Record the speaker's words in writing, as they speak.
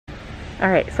All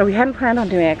right, so we hadn't planned on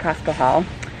doing a Costco haul,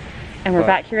 and we're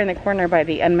back here in the corner by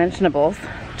the unmentionables.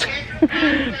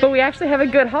 But we actually have a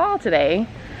good haul today,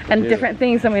 and different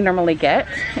things than we normally get,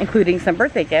 including some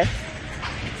birthday gifts.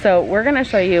 So we're gonna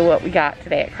show you what we got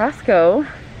today at Costco,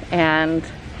 and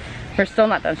we're still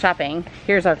not done shopping.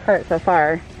 Here's our cart so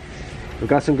far. We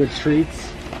got some good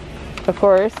treats. Of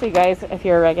course, you guys, if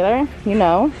you're a regular, you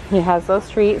know he has those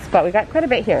treats, but we got quite a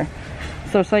bit here.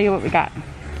 So I'll show you what we got.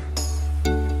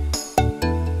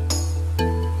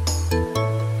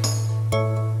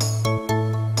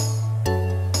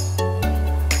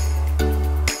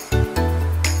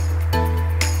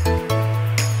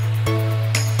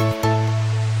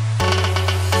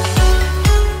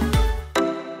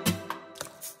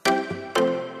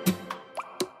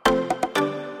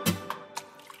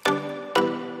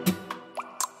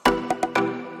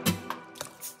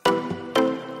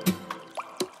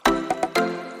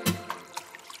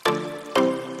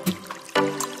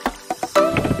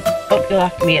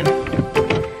 Locked me in.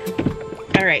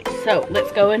 All right, so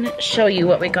let's go and show you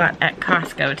what we got at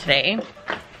Costco today.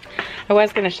 I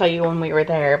was going to show you when we were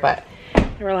there, but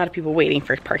there were a lot of people waiting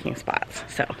for parking spots.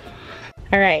 So,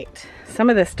 all right,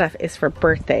 some of this stuff is for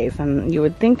birthdays, and you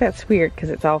would think that's weird because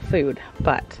it's all food,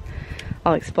 but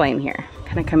I'll explain here.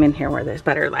 Kind of come in here where there's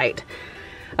better light.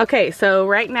 Okay, so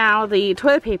right now the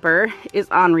toilet paper is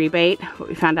on rebate.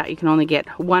 We found out you can only get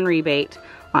one rebate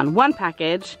on one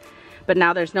package. But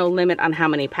now there's no limit on how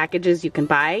many packages you can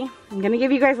buy. I'm gonna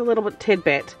give you guys a little bit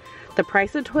tidbit. The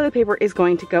price of toilet paper is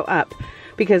going to go up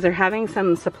because they're having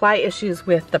some supply issues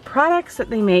with the products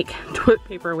that they make toilet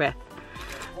paper with.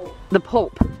 The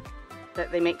pulp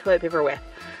that they make toilet paper with.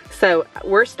 So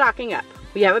we're stocking up.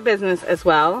 We have a business as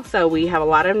well, so we have a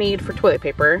lot of need for toilet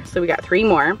paper. So we got 3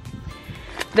 more.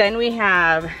 Then we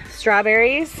have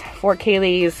strawberries for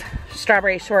Kaylee's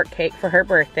strawberry shortcake for her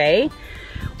birthday.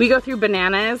 We go through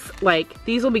bananas, like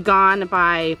these will be gone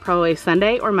by probably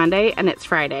Sunday or Monday, and it's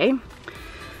Friday.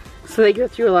 So they go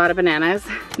through a lot of bananas.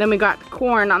 Then we got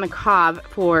corn on the cob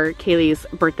for Kaylee's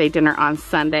birthday dinner on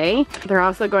Sunday. They're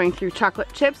also going through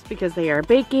chocolate chips because they are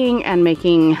baking and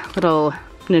making little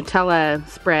Nutella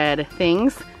spread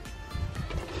things.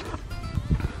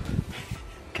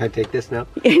 Can I take this now?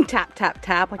 Tap, tap,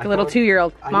 tap, like a little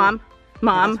 2-year-old. Mom,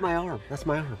 Mom. That's my arm, that's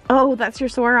my arm. Oh, that's your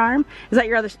sore arm? Is that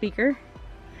your other speaker?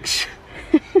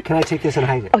 Can I take this and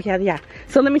hide it? Oh yeah, yeah.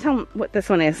 So let me tell them what this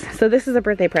one is. So this is a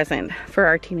birthday present for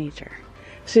our teenager.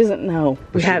 She doesn't know.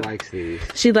 She likes these.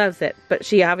 She loves it, but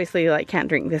she obviously like can't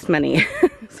drink this many.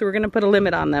 So we're gonna put a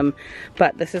limit on them.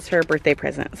 But this is her birthday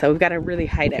present. So we've got to really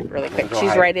hide it really quick.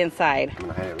 She's right inside. I'm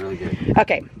gonna hide it really good.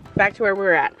 Okay, back to where we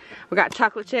were at. We got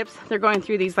chocolate chips. They're going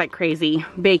through these like crazy,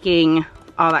 baking,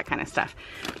 all that kind of stuff.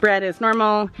 Bread is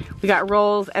normal. We got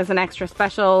rolls as an extra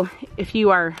special. If you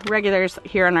are regulars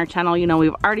here on our channel, you know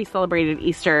we've already celebrated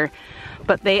Easter,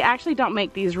 but they actually don't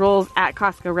make these rolls at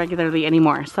Costco regularly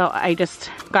anymore. So I just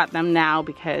got them now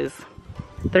because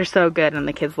they're so good and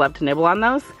the kids love to nibble on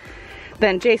those.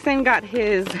 Then Jason got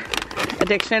his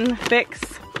addiction fix.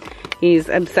 He's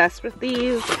obsessed with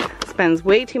these, spends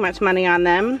way too much money on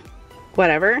them,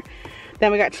 whatever.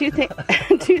 Then we got two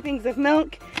things of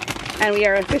milk. And we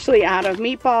are officially out of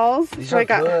meatballs.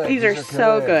 These are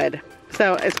so good.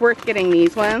 So it's worth getting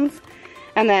these ones.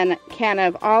 And then can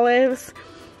of olives.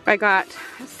 I got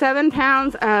 7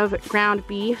 pounds of ground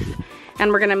beef,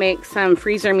 and we're gonna make some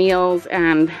freezer meals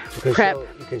and prep.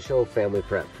 You can show family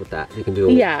prep with that. You can do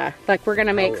like we're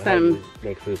gonna make some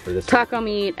food for this taco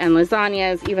meat and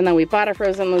lasagnas. Even though we bought a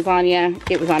frozen lasagna,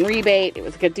 it was on rebate. It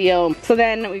was a good deal. So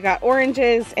then we got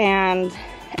oranges and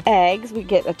eggs. We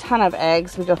get a ton of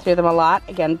eggs. We go through them a lot.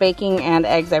 Again, baking and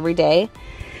eggs every day.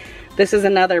 This is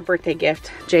another birthday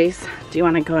gift. Jace, do you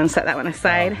want to go and set that one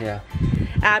aside? Yeah.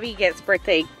 Abby gets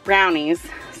birthday brownies,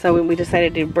 so we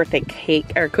decided to do birthday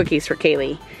cake or cookies for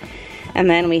Kaylee. And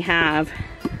then we have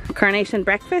carnation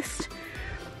breakfast.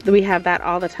 We have that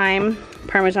all the time.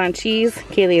 Parmesan cheese.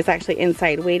 Kaylee is actually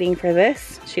inside waiting for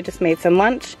this. She just made some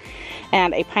lunch.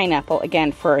 And a pineapple,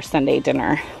 again, for our Sunday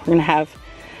dinner. We're gonna have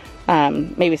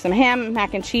maybe some ham,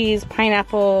 mac and cheese,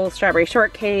 pineapple, strawberry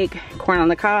shortcake, corn on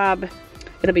the cob.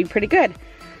 It'll be pretty good.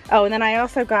 Oh, and then I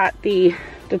also got the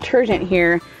detergent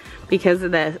here because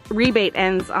the rebate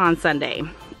ends on Sunday.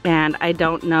 And I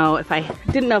didn't know if I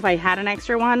had an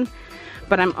extra one,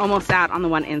 but I'm almost out on the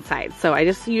one inside. So I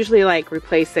just usually like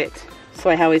replace it so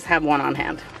I always have one on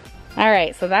hand. All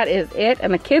right, so that is it.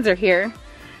 And the kids are here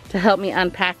to help me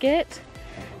unpack it.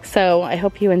 So I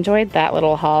hope you enjoyed that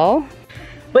little haul.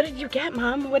 What did you get,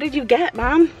 Mom? What did you get,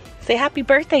 Mom? Say happy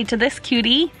birthday to this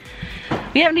cutie.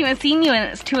 We haven't even seen you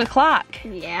and it's 2 o'clock.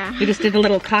 Yeah. We just did a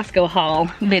little Costco haul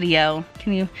video.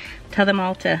 Can you tell them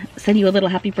all to send you a little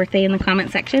happy birthday in the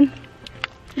comment section?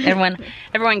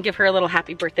 Everyone give her a little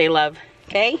happy birthday love,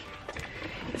 okay?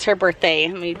 It's her birthday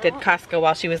and we did Costco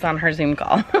while she was on her Zoom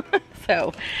call.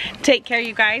 So take care,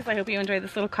 you guys. I hope you enjoyed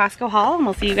this little Costco haul and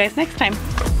we'll see you guys next time.